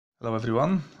Hello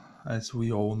everyone. As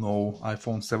we all know,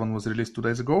 iPhone 7 was released 2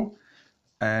 days ago,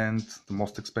 and the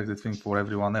most expected thing for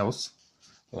everyone else,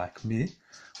 like me,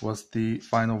 was the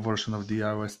final version of the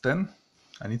iOS 10,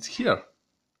 and it's here.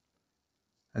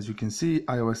 As you can see,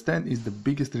 iOS 10 is the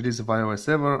biggest release of iOS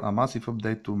ever. A massive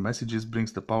update to messages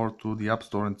brings the power to the App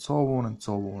Store, and so on and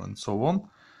so on and so on.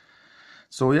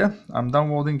 So yeah, I'm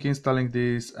downloading, installing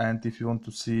this, and if you want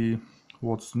to see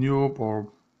what's new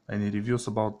or any reviews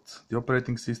about the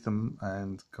operating system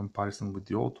and comparison with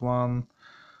the old one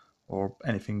or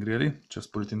anything really,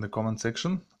 just put it in the comment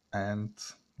section and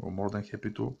we're more than happy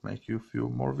to make you a few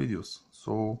more videos.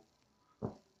 So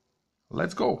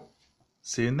let's go.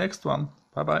 See you next one.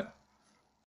 Bye bye.